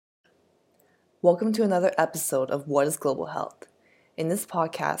Welcome to another episode of What is Global Health? In this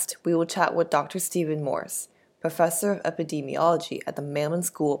podcast, we will chat with Dr. Stephen Morse, Professor of Epidemiology at the Mailman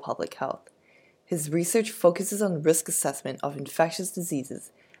School of Public Health. His research focuses on risk assessment of infectious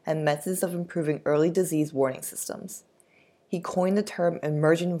diseases and methods of improving early disease warning systems. He coined the term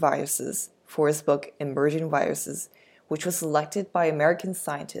emerging viruses for his book Emerging Viruses, which was selected by American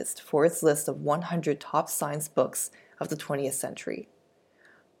scientists for its list of 100 top science books of the 20th century.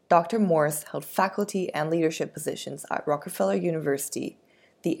 Dr. Morse held faculty and leadership positions at Rockefeller University,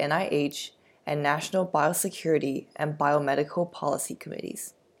 the NIH, and National Biosecurity and Biomedical Policy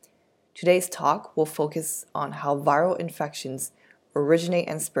Committees. Today's talk will focus on how viral infections originate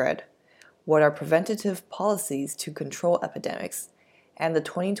and spread, what are preventative policies to control epidemics, and the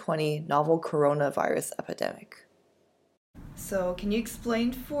 2020 novel coronavirus epidemic. So, can you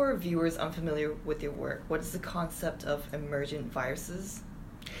explain for viewers unfamiliar with your work, what is the concept of emergent viruses?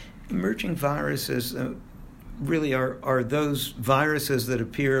 Emerging viruses really are those viruses that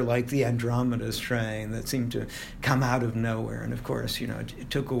appear like the Andromeda strain that seem to come out of nowhere. And of course, it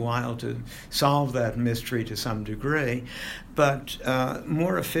took a while to solve that mystery to some degree. But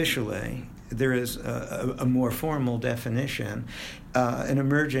more officially, there is a more formal definition. An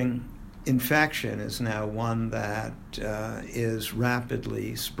emerging infection is now one that is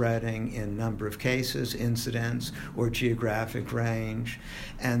rapidly spreading in number of cases, incidence, or geographic range,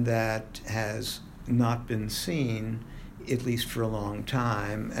 and that has not been seen, at least for a long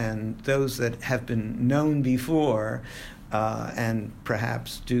time. And those that have been known before, and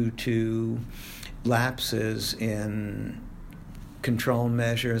perhaps due to lapses in control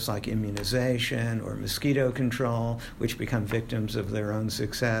measures like immunization or mosquito control, which become victims of their own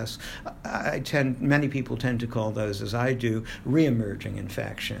success. Many people tend to call those, as I do, re-emerging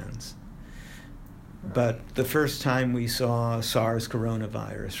infections. But the first time we saw SARS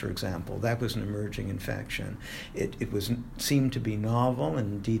coronavirus, for example, that was an emerging infection. It seemed to be novel,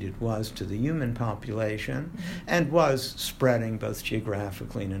 and indeed it was to the human population, and was spreading both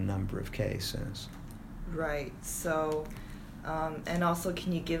geographically in a number of cases. Right. So, and also,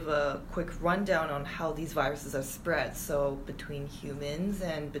 can you give a quick rundown on how these viruses are spread, so between humans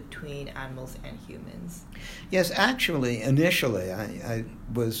and between animals and humans? Yes, actually, initially, I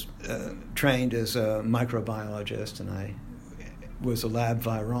was trained as a microbiologist, and I was a lab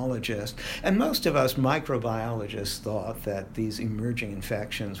virologist. And most of us microbiologists thought that these emerging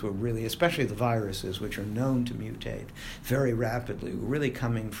infections were really, especially the viruses, which are known to mutate very rapidly, were really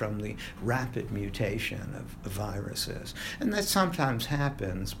coming from the rapid mutation of viruses. And that sometimes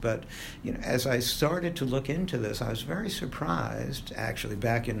happens, but as I started to look into this, I was very surprised, actually,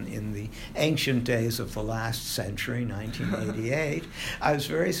 back in the ancient days of the last century, 1988, I was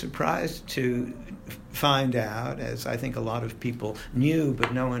very surprised to find out, as I think a lot of people knew,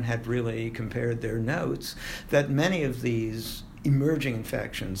 but no one had really compared their notes, that many of these emerging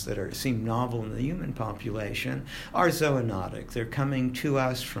infections that seem novel in the human population are zoonotic. They're coming to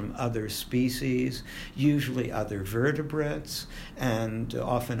us from other species, usually other vertebrates, and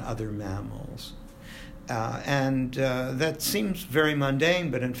often other mammals. That seems very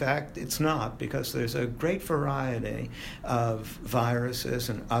mundane, but in fact it's not, because there's a great variety of viruses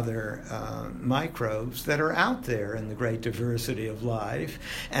and other microbes that are out there in the great diversity of life,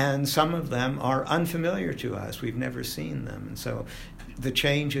 and some of them are unfamiliar to us. We've never seen them. And so the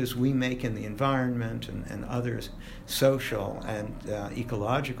changes we make in the environment and other social and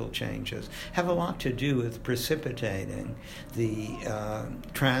ecological changes have a lot to do with precipitating the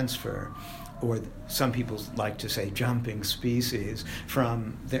transfer, or some people like to say jumping species,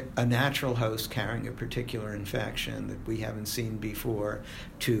 from a natural host carrying a particular infection that we haven't seen before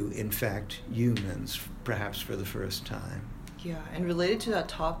to infect humans, perhaps for the first time. Yeah, and related to that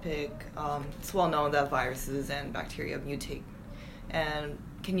topic, it's well known that viruses and bacteria mutate. And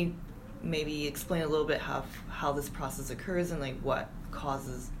can you maybe explain a little bit how this process occurs and what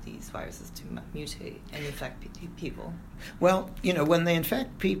causes these viruses to mutate and infect people? Well, when they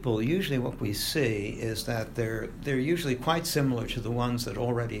infect people, usually what we see is that they're usually quite similar to the ones that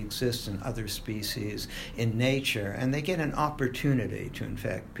already exist in other species in nature, and they get an opportunity to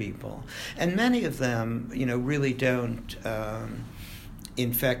infect people. And many of them, really don't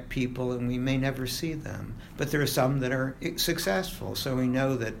infect people, and we may never see them. But there are some that are successful. So we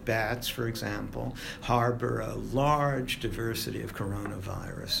know that bats, for example, harbor a large diversity of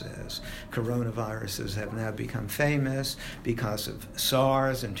coronaviruses. Coronaviruses have now become famous because of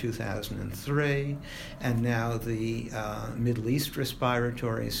SARS in 2003, and now the Middle East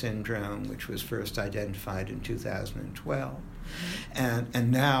respiratory syndrome, which was first identified in 2012.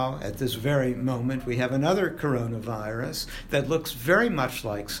 And now, at this very moment, we have another coronavirus that looks very much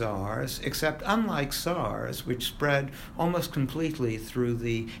like SARS, except unlike SARS, which spread almost completely through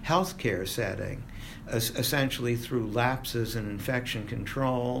the healthcare setting, essentially through lapses in infection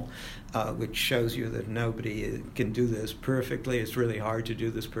control, which shows you that nobody can do this perfectly. It's really hard to do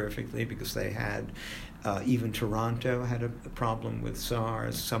this perfectly because they had, even Toronto had a problem with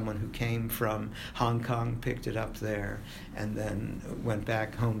SARS. Someone who came from Hong Kong picked it up there and then went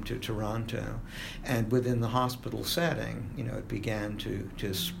back home to Toronto. And within the hospital setting, it began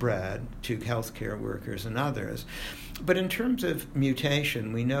to spread to healthcare workers and others. But in terms of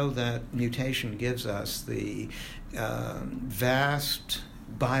mutation, we know that mutation gives us the vast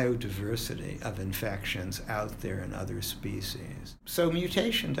biodiversity of infections out there in other species. So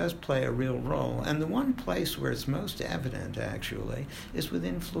mutation does play a real role, and the one place where it's most evident, actually, is with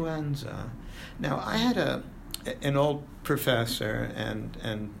influenza. Now, I had an old professor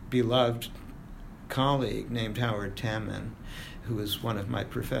and beloved colleague named Howard Temin, who was one of my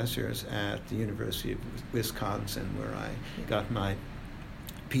professors at the University of Wisconsin, where I got my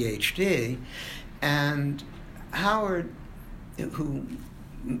PhD. And Howard, who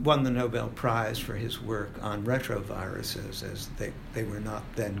won the Nobel Prize for his work on retroviruses, as they were not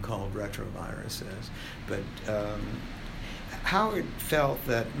then called retroviruses, but Howard felt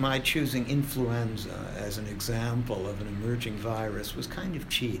that my choosing influenza as an example of an emerging virus was kind of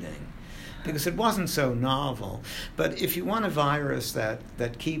cheating, because it wasn't so novel. But if you want a virus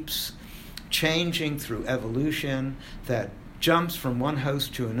that keeps changing through evolution, that jumps from one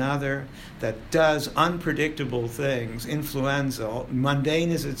host to another, that does unpredictable things, influenza, mundane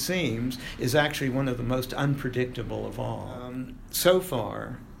as it seems, is actually one of the most unpredictable of all. So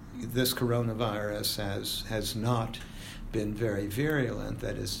far, this coronavirus has not been very virulent.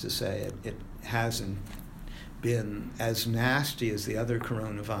 That is to say, it hasn't been as nasty as the other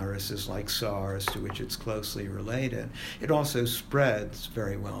coronaviruses like SARS, to which it's closely related. It also spreads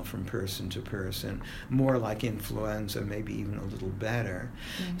very well from person to person, more like influenza, maybe even a little better.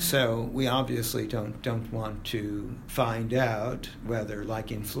 Mm-hmm. So we obviously don't want to find out whether,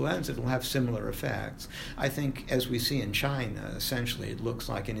 like influenza, it'll have similar effects. I think, as we see in China, essentially it looks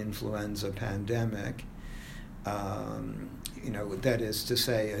like an influenza pandemic. That is to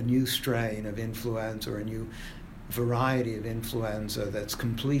say, a new strain of influenza or a new variety of influenza that's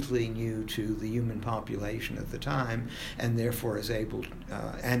completely new to the human population at the time, and therefore is able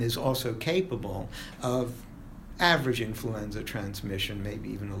and is also capable of average influenza transmission, maybe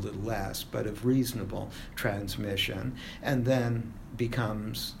even a little less, but of reasonable transmission, and then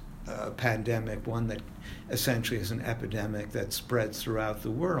becomes a pandemic, one that essentially is an epidemic that spreads throughout the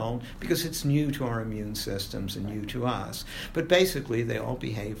world because it's new to our immune systems and new to us. But basically, they all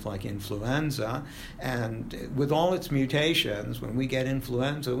behave like influenza, and with all its mutations, when we get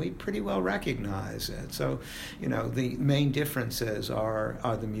influenza, we pretty well recognize it. So, the main differences are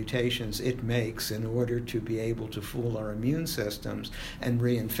the mutations it makes in order to be able to fool our immune systems and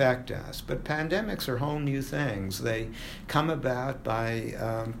reinfect us. But pandemics are whole new things. They come about by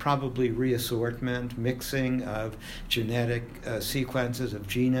probably reassortment, mixing of genetic sequences of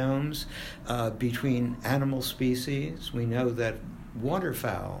genomes between animal species. We know that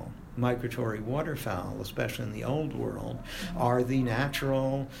waterfowl, migratory waterfowl, especially in the old world, are the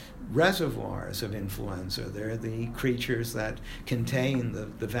natural reservoirs of influenza. They're the creatures that contain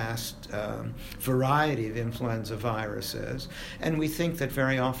the vast variety of influenza viruses. And we think that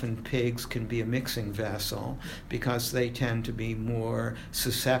very often pigs can be a mixing vessel because they tend to be more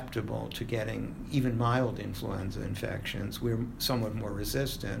susceptible to getting even mild influenza infections. We're somewhat more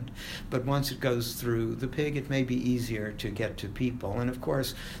resistant. But once it goes through the pig, it may be easier to get to people. And of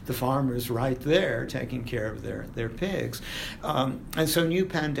course, the farmers right there taking care of their pigs. And so new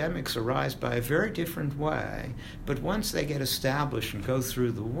pandemics arise by a very different way, but once they get established and go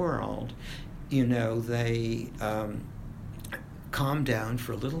through the world, they calm down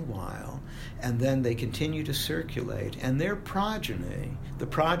for a little while, and then they continue to circulate, and their progeny, the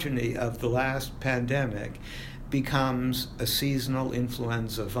progeny of the last pandemic, becomes a seasonal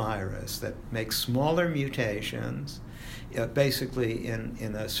influenza virus that makes smaller mutations, basically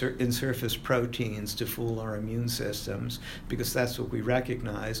in surface proteins to fool our immune systems, because that's what we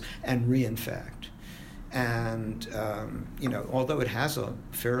recognize, and reinfect. And, although it has a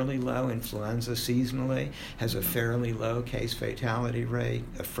fairly low influenza seasonally, has a fairly low case fatality rate,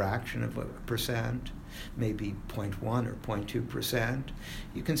 a fraction of a percent, maybe 0.1 or 0.2%,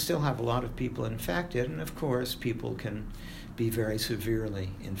 you can still have a lot of people infected, and of course people can be very severely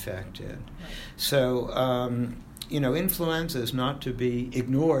infected. Right. So, influenza is not to be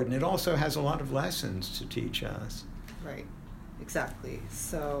ignored, and it also has a lot of lessons to teach us. Right. Exactly.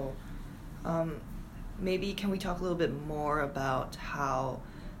 So maybe can we talk a little bit more about how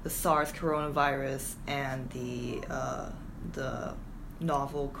the SARS coronavirus and the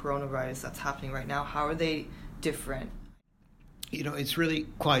novel coronavirus that's happening right now, how are they different? It's really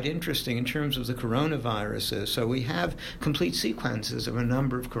quite interesting in terms of the coronaviruses. So we have complete sequences of a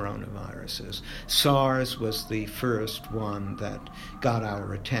number of coronaviruses. SARS was the first one that got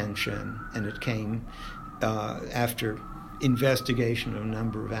our attention, and it came after investigation of a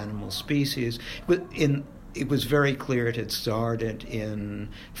number of animal species. It was very clear it had started in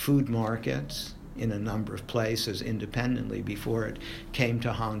food markets in a number of places independently before it came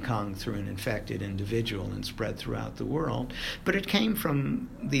to Hong Kong through an infected individual and spread throughout the world. But it came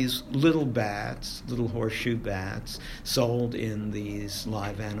from these little bats, little horseshoe bats, sold in these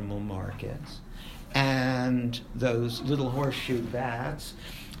live animal markets. And those little horseshoe bats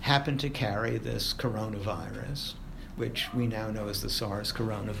happened to carry this coronavirus, which we now know as the SARS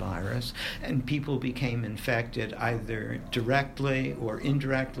coronavirus, and people became infected either directly or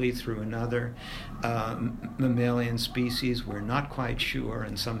indirectly through another mammalian species. We're not quite sure,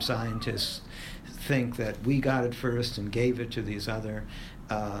 and some scientists think that we got it first and gave it to these other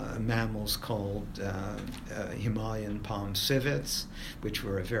mammals called Himalayan palm civets, which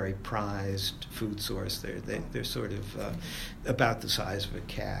were a very prized food source. They're sort of about the size of a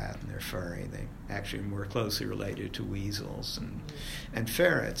cat, and they're furry. They actually are more closely related to weasels and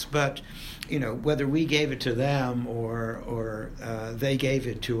ferrets. But whether we gave it to them or they gave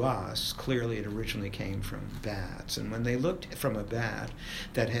it to us, clearly it originally came from bats. And when they looked from a bat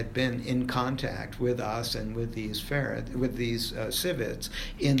that had been in contact with us and with these civets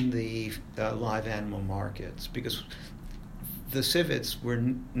in the live animal markets, because the civets were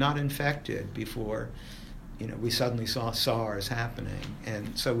not infected before we suddenly saw SARS happening,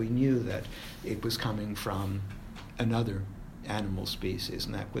 and so we knew that it was coming from another animal species,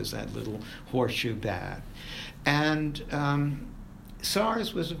 and that was that little horseshoe bat. And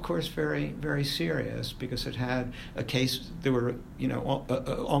SARS was, of course, very, very serious because it had a case. There were,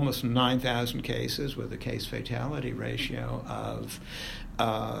 almost 9,000 cases with a case fatality ratio of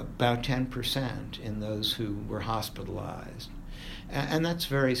about 10% in those who were hospitalized. And that's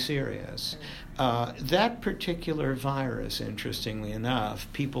very serious. That particular virus, interestingly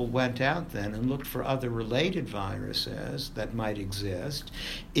enough, people went out then and looked for other related viruses that might exist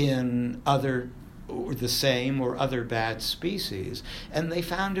in other or the same or other bat species, and they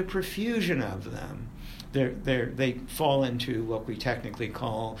found a profusion of them. They fall into what we technically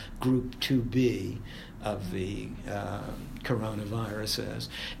call group 2B of the coronaviruses.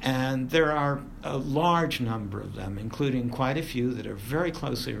 And there are a large number of them, including quite a few that are very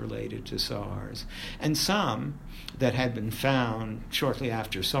closely related to SARS, and some that had been found shortly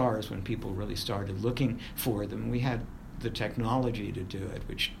after SARS when people really started looking for them. We had the technology to do it,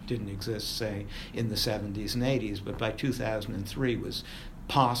 which didn't exist, say, in the 70s and 80s, but by 2003 was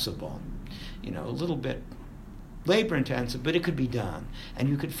possible. A little bit labor-intensive, but it could be done. And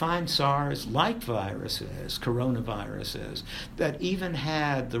you could find SARS-like viruses, coronaviruses, that even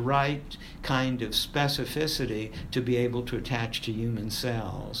had the right kind of specificity to be able to attach to human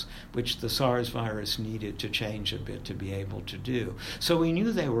cells, which the SARS virus needed to change a bit to be able to do. So we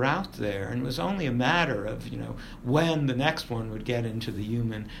knew they were out there, and it was only a matter of, when the next one would get into the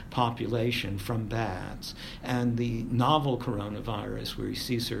human population from bats. And the novel coronavirus we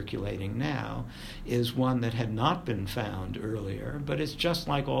see circulating now is one that had not been found earlier, but it's just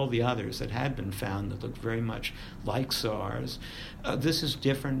like all the others that had been found that looked very much like SARS. This is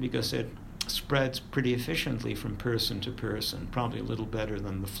different because it spreads pretty efficiently from person to person, probably a little better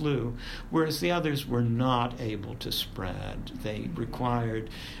than the flu, whereas the others were not able to spread. They required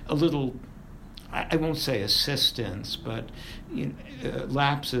a little, I won't say assistance, but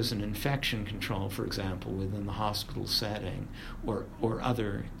lapses in infection control, for example, within the hospital setting, or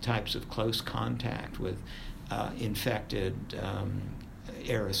other types of close contact with infected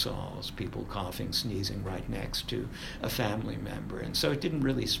aerosols, people coughing, sneezing right next to a family member. And so it didn't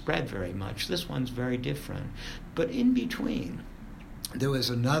really spread very much. This one's very different. But in between, there was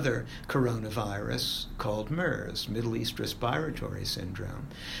another coronavirus called MERS, Middle East Respiratory Syndrome,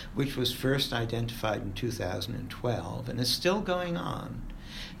 which was first identified in 2012 and is still going on.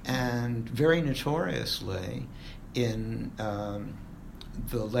 And very notoriously, in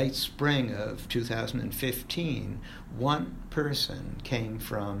the late spring of 2015, one person came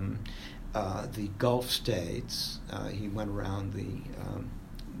from the Gulf states. He went around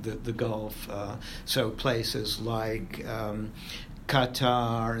the Gulf, so places like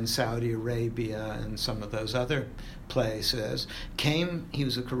Qatar and Saudi Arabia and some of those other places. He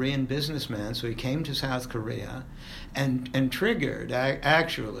was a Korean businessman, so he came to South Korea and triggered,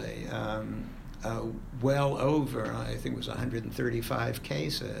 actually, well over, I think it was 135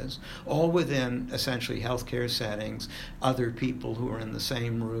 cases, all within essentially healthcare settings, other people who were in the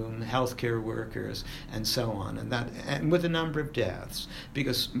same room, healthcare workers, and so on, and with a number of deaths,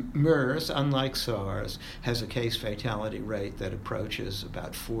 because MERS, unlike SARS, has a case fatality rate that approaches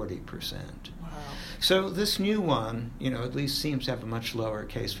about 40%. Wow. So this new one, at least seems to have a much lower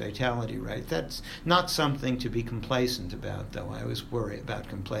case fatality rate. That's not something to be complacent about, though. I always worry about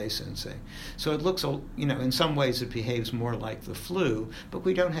complacency. So it looks, in some ways it behaves more like the flu, but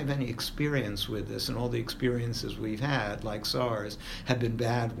we don't have any experience with this, and all the experiences we've had, like SARS, have been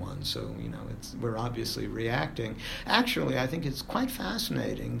bad ones. So, we're obviously reacting. Actually, I think it's quite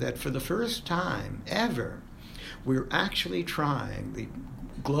fascinating that for the first time ever, we're actually trying, the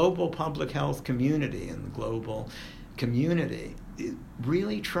global public health community and the global community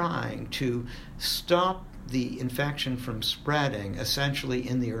really trying to stop the infection from spreading essentially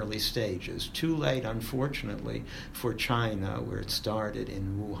in the early stages. Too late, unfortunately, for China, where it started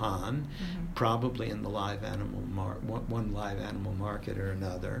in Wuhan, probably in the one live animal market or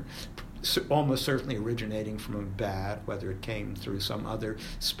another, almost certainly originating from a bat, whether it came through some other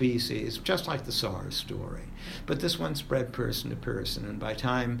species, just like the SARS story. But this one spread person to person, and by the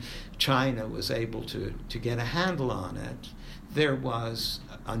time China was able to get a handle on it, there was,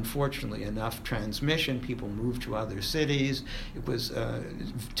 unfortunately, enough transmission. People moved to other cities. It was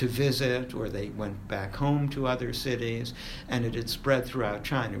to visit, or they went back home to other cities, and it had spread throughout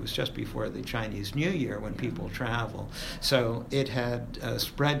China. It was just before the Chinese New Year when people travel. So it had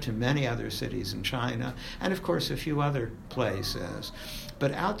spread to many other cities in China, and of course a few other places.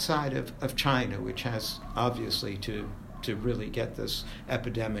 But outside of China, which has obviously to really get this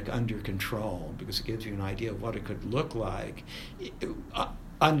epidemic under control, because it gives you an idea of what it could look like.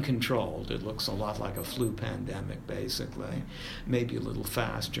 Uncontrolled, it looks a lot like a flu pandemic, basically, maybe a little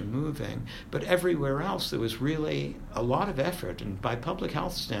faster moving. But everywhere else, there was really a lot of effort, and by public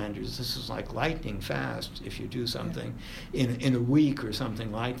health standards, this is like lightning fast if you do something in a week or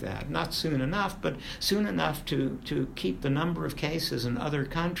something like that. Not soon enough, but soon enough to keep the number of cases in other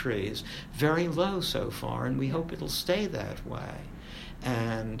countries very low so far, and we hope it'll stay that way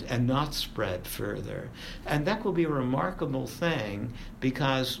and not spread further. And that will be a remarkable thing,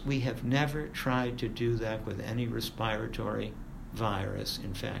 because we have never tried to do that with any respiratory virus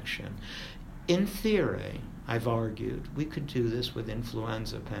infection. In theory, I've argued, we could do this with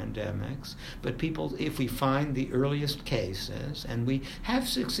influenza pandemics, but people, if we find the earliest cases, and we have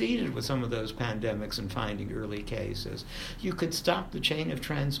succeeded with some of those pandemics in finding early cases, you could stop the chain of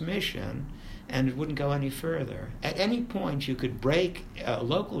transmission and it wouldn't go any further. At any point, you could break a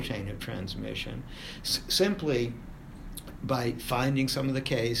local chain of transmission simply by finding some of the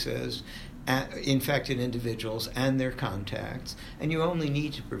cases, infected individuals and their contacts, and you only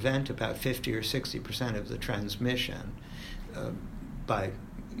need to prevent about 50 or 60% of the transmission by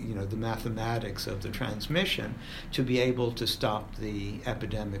the mathematics of the transmission to be able to stop the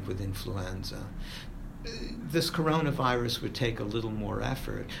epidemic with influenza. This coronavirus would take a little more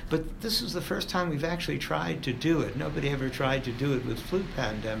effort, but this is the first time we've actually tried to do it. Nobody ever tried to do it with flu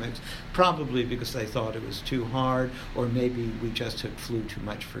pandemics, probably because they thought it was too hard, or maybe we just took flu too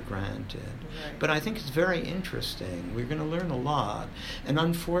much for granted. Right. But I think it's very interesting. We're going to learn a lot, and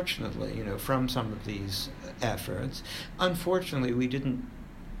unfortunately, from some of these efforts, unfortunately, we didn't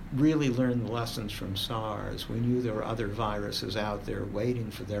really learn the lessons from SARS. We knew there were other viruses out there waiting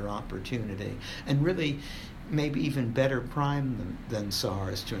for their opportunity, and really maybe even better primed than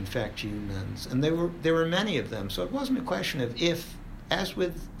SARS to infect humans. And there were many of them, so it wasn't a question of if, as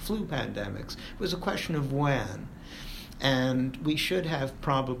with flu pandemics, it was a question of when. And we should have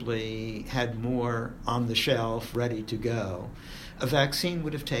probably had more on the shelf ready to go. A vaccine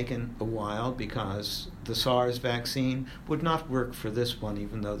would have taken a while, because the SARS vaccine would not work for this one,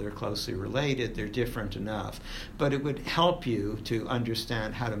 even though they're closely related. They're different enough. But it would help you to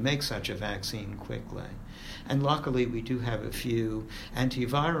understand how to make such a vaccine quickly. And luckily, we do have a few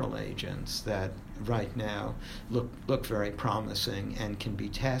antiviral agents that right now look very promising and can be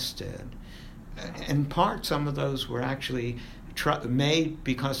tested. In part, some of those were actually made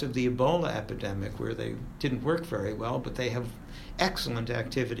because of the Ebola epidemic, where they didn't work very well, but they have excellent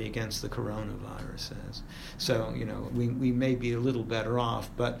activity against the coronaviruses. So, we may be a little better off,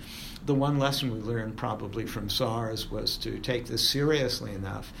 but the one lesson we learned probably from SARS was to take this seriously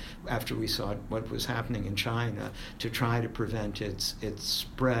enough after we saw what was happening in China to try to prevent its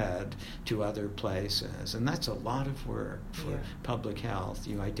spread to other places. And that's a lot of work for public health.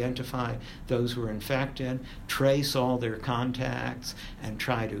 You identify those who are infected, trace all their contacts, and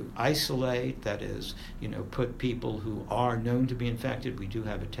try to isolate, that is, put people who are known to be infected. We do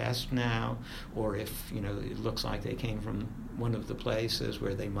have a test now, or if, it looks like they came from one of the places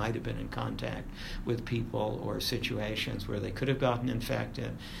where they might have been in contact with people or situations where they could have gotten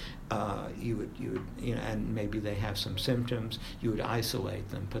infected, you would, and maybe they have some symptoms. You would isolate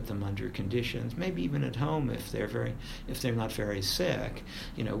them, put them under conditions, maybe even at home if they're not very sick,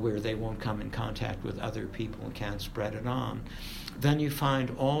 where they won't come in contact with other people and can't spread it on. Then you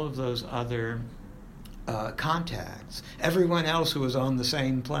find all of those other contacts, everyone else who was on the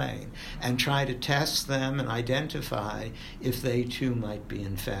same plane, and try to test them and identify if they too might be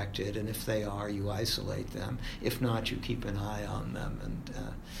infected, and if they are, you isolate them. If not, you keep an eye on them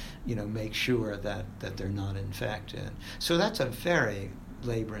and make sure that they're not infected. So that's a very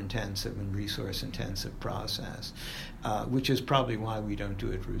labor-intensive and resource-intensive process, which is probably why we don't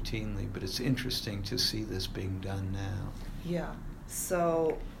do it routinely, but it's interesting to see this being done now. Yeah.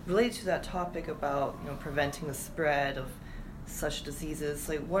 So related to that topic about preventing the spread of such diseases,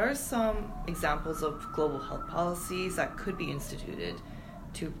 what are some examples of global health policies that could be instituted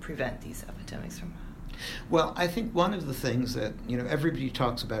to prevent these epidemics from happening? Well, I think one of the things that, everybody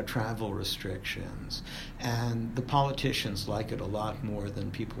talks about travel restrictions, and the politicians like it a lot more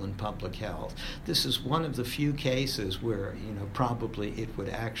than people in public health. This is one of the few cases where, probably it would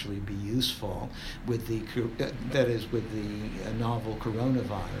actually be useful with the novel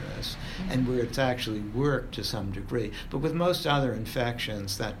coronavirus, and where it's actually worked to some degree. But with most other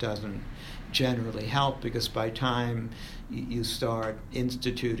infections, that doesn't generally help, because by time you start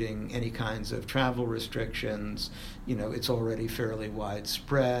instituting any kinds of travel restrictions, it's already fairly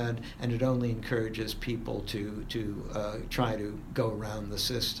widespread, and it only encourages people to try to go around the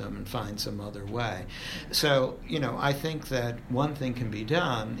system and find some other way. So, I think that one thing can be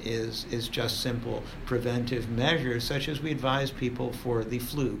done is just simple preventive measures, such as we advise people for the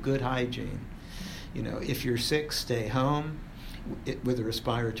flu, good hygiene. If you're sick, stay home. With a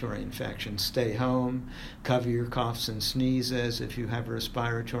respiratory infection, stay home, cover your coughs and sneezes. If you have a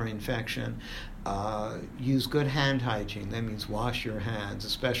respiratory infection, use good hand hygiene. That means wash your hands,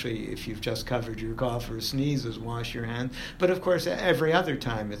 especially if you've just covered your cough or sneezes, wash your hands. But of course, every other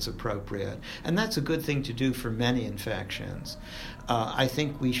time it's appropriate. And that's a good thing to do for many infections. I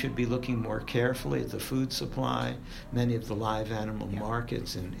think we should be looking more carefully at the food supply. Many of the live animal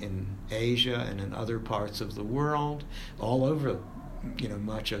markets in Asia and in other parts of the world, all over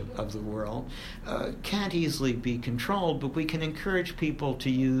much of the world, can't easily be controlled, but we can encourage people to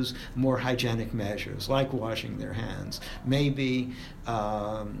use more hygienic measures, like washing their hands, maybe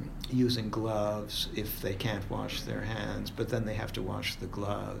using gloves if they can't wash their hands, but then they have to wash the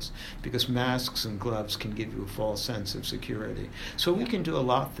gloves, because masks and gloves can give you a false sense of security. So we can do a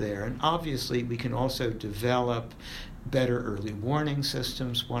lot there, and obviously we can also develop better early warning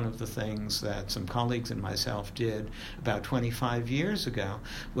systems. One of the things that some colleagues and myself did about 25 years ago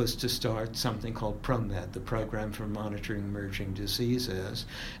was to start something called ProMed, the Program for Monitoring Emerging Diseases.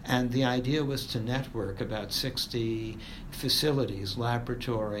 And the idea was to network about 60 facilities,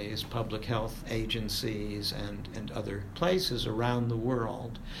 laboratories, public health agencies, and other places around the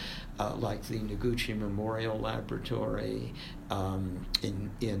world, like the Noguchi Memorial Laboratory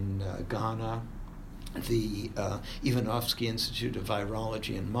in Ghana, the Ivanovsky Institute of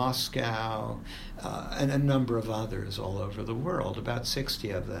Virology in Moscow, and a number of others all over the world, about 60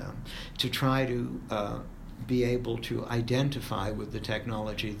 of them, to try to be able to identify with the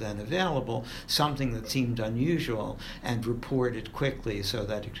technology then available something that seemed unusual and report it quickly so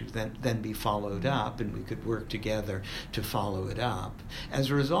that it could then be followed up, and we could work together to follow it up. As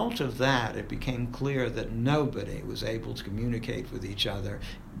a result of that, it became clear that nobody was able to communicate with each other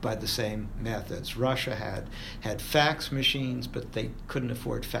by the same methods. Russia had fax machines, but they couldn't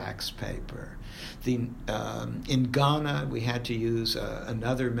afford fax paper. In Ghana, we had to use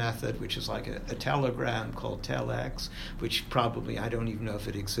another method, which is like a telegram called telex, which probably, I don't even know if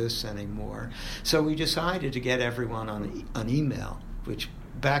it exists anymore. So we decided to get everyone on email, which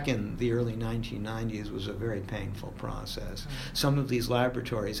back in the early 1990s was a very painful process. Some of these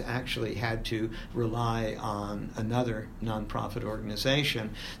laboratories actually had to rely on another nonprofit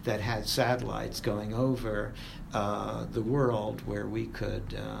organization that had satellites going over the world where we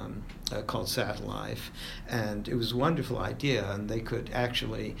could, called Satlife. And it was a wonderful idea, and they could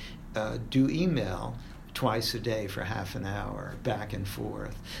actually do email twice a day for half an hour, back and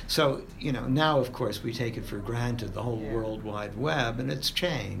forth. So, now, of course, we take it for granted, the whole World Wide Web, and it's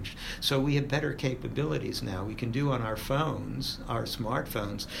changed. So we have better capabilities now. We can do on our phones, our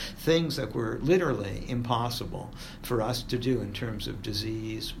smartphones, things that were literally impossible for us to do in terms of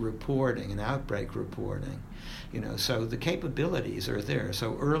disease reporting and outbreak reporting. So the capabilities are there.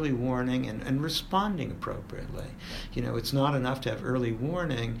 So early warning and responding appropriately. It's not enough to have early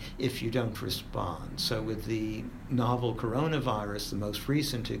warning if you don't respond. So with the novel coronavirus, the most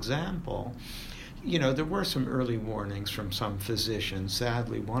recent example, there were some early warnings from some physicians.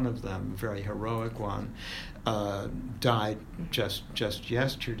 Sadly, one of them, a very heroic one, died just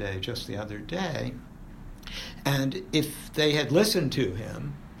yesterday, just the other day. And if they had listened to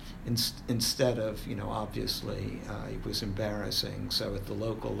him, instead of, obviously it was embarrassing, so at the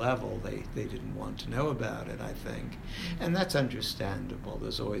local level they didn't want to know about it, I think. And that's understandable.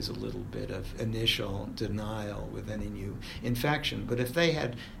 There's always a little bit of initial denial with any new infection. But if they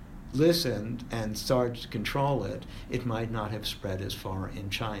had listened and started to control it, it might not have spread as far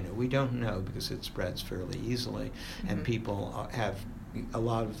in China. We don't know because it spreads fairly easily, and people have a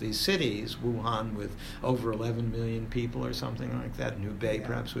lot of these cities, Wuhan with over 11 million people or something like that, Hubei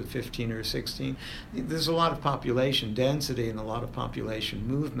perhaps with 15 or 16. There's a lot of population density and a lot of population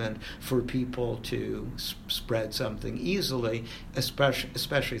movement for people to spread something easily,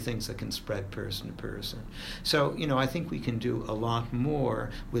 especially things that can spread person to person. So, I think we can do a lot more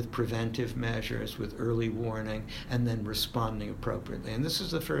with preventive measures, with early warning, and then responding appropriately. And this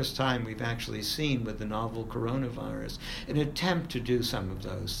is the first time we've actually seen with the novel coronavirus an attempt to do some of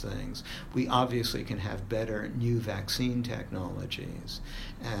those things. We obviously can have better new vaccine technologies.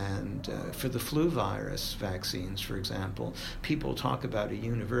 And for the flu virus vaccines, for example, people talk about a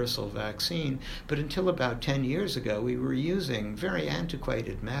universal vaccine, but until about 10 years ago, we were using very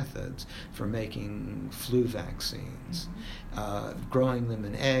antiquated methods for making flu vaccines, growing them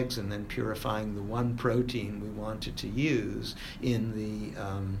in eggs and then purifying the one protein we wanted to use in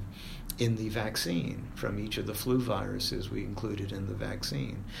the vaccine from each of the flu viruses we included in the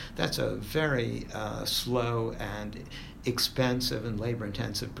vaccine. That's a very slow and expensive and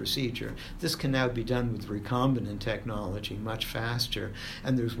labor-intensive procedure. This can now be done with recombinant technology much faster,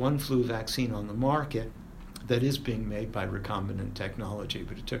 and there's one flu vaccine on the market that is being made by recombinant technology,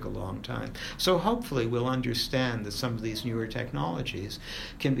 but it took a long time. So hopefully we'll understand that some of these newer technologies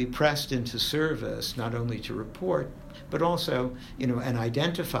can be pressed into service, not only to report, but also, and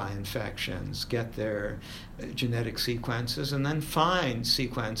identify infections, get their genetic sequences, and then find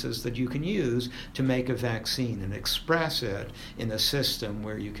sequences that you can use to make a vaccine and express it in a system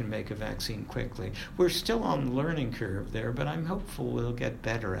where you can make a vaccine quickly. We're still on the learning curve there, but I'm hopeful we'll get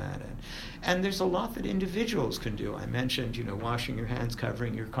better at it. And there's a lot that individuals can do. I mentioned, washing your hands,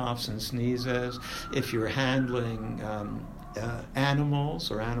 covering your coughs and sneezes. If you're handling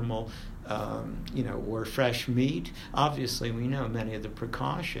animals or or fresh meat, obviously we know many of the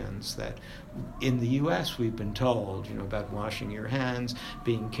precautions that in the U.S. we've been told, about washing your hands,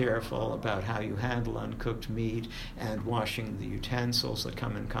 being careful about how you handle uncooked meat, and washing the utensils that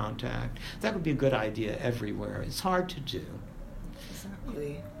come in contact. That would be a good idea everywhere. It's hard to do.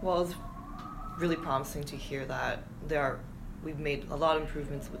 Exactly. Well, it's really promising to hear that we've made a lot of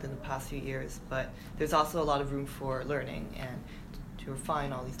improvements within the past few years, but there's also a lot of room for learning and to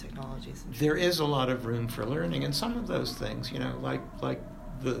refine all these technologies. There is a lot of room for learning, and some of those things, like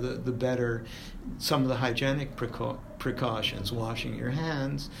the better, some of the hygienic precautions, washing your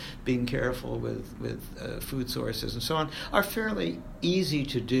hands, being careful with food sources and so on, are fairly easy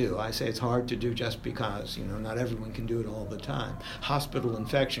to do. I say it's hard to do just because, not everyone can do it all the time. Hospital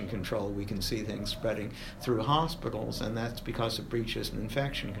infection control, we can see things spreading through hospitals, and that's because of breaches in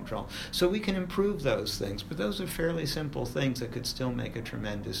infection control. So we can improve those things, but those are fairly simple things that could still make a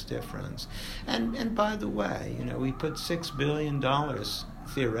tremendous difference. And by the way, we put $6 billion,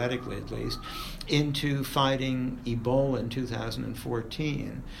 theoretically at least, into fighting Ebola in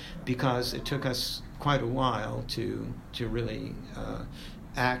 2014, because it took us quite a while to really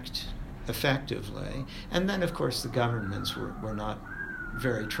act effectively. And then, of course, the governments were not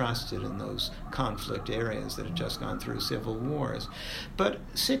very trusted in those conflict areas that had just gone through civil wars. But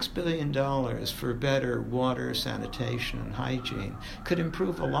 $6 billion for better water, sanitation, and hygiene could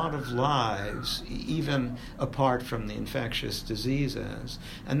improve a lot of lives, even apart from the infectious diseases.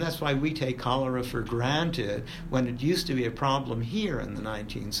 And that's why we take cholera for granted when it used to be a problem here in the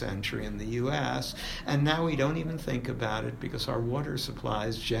 19th century in the U.S., and now we don't even think about it because our water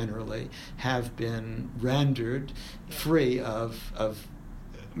supplies generally have been rendered free of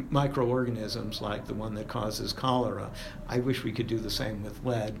microorganisms like the one that causes cholera. I wish we could do the same with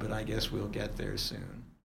lead, but I guess we'll get there soon.